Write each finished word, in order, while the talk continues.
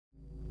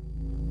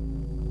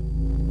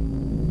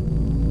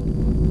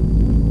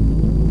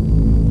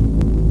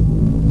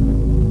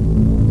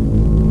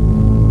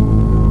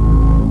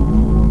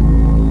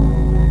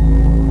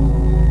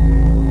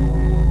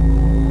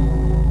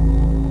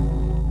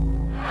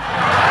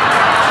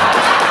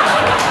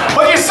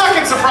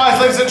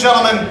ladies and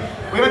gentlemen.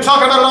 We've been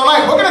talking about it all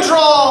night. We're going to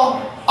draw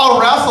a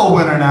raffle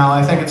winner now.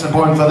 I think it's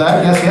important for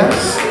that. Yes,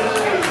 yes.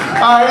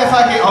 All right, if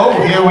I can... Oh,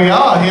 here we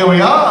are. Here we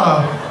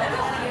are.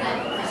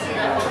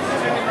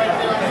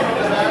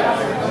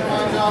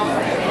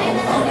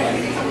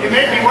 You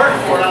make me work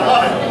for it. I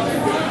love it.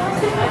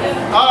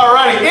 All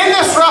righty. In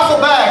this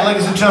raffle bag,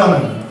 ladies and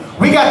gentlemen,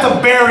 we got the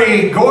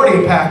Berry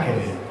Gordy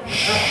package.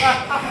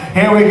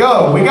 Here we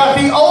go. We got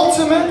the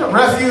Ultimate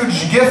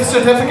Refuge gift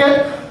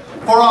certificate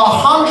for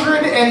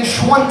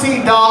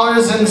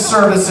 $120 in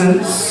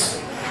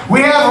services. We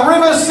have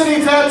River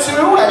City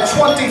Tattoo at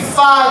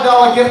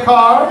 $25 gift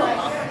card.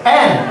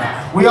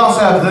 And we also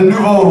have the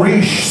Nouveau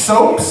Riche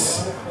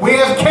soaps. We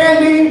have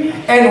candy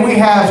and we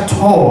have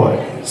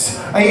toys.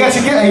 You got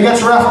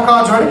your raffle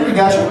cards ready? You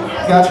got you?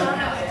 Got you?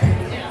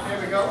 Here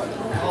we go.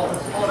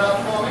 Hold it out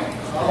for me.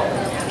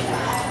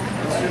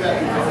 Let's do that.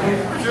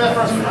 Do that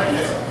first one right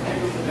there.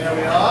 There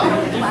we are.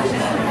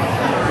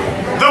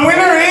 The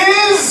winner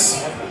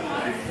is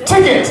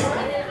ticket.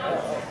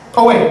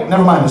 Oh wait,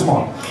 never mind, there's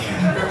more.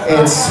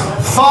 It's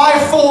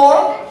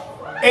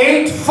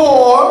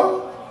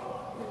 54840.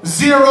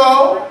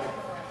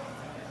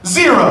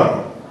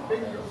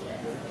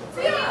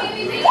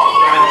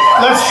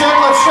 Let's check,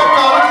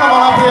 darling. Come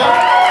on up here.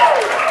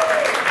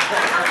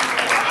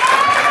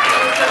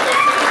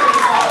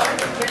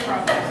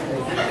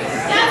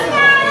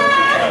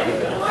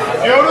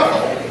 Beautiful.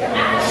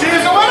 She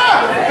is a winner.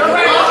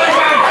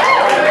 Congratulations.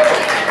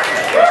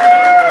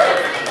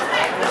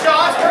 It's your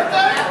aunt's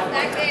birthday?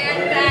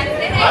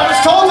 I was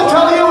told to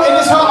tell you it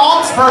is her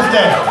aunt's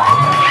birthday.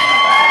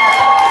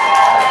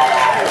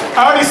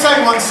 I already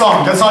sang one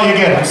song. That's all you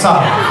get. I'm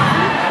sorry.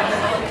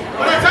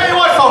 But I tell you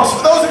what, folks,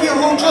 for those of you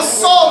who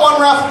just saw one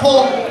raffle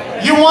pull,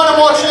 you want a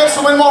more chance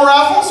to win more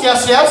raffles?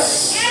 Yes,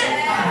 yes.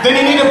 Then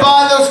you need to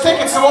buy those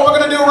tickets. So what we're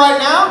going to do right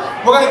now,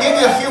 we're going to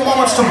give you a few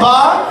moments to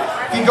buy.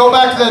 If you go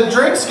back to the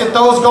drinks, get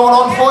those going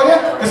on for you,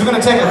 because we're going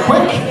to take a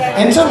quick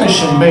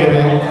intermission,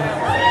 baby.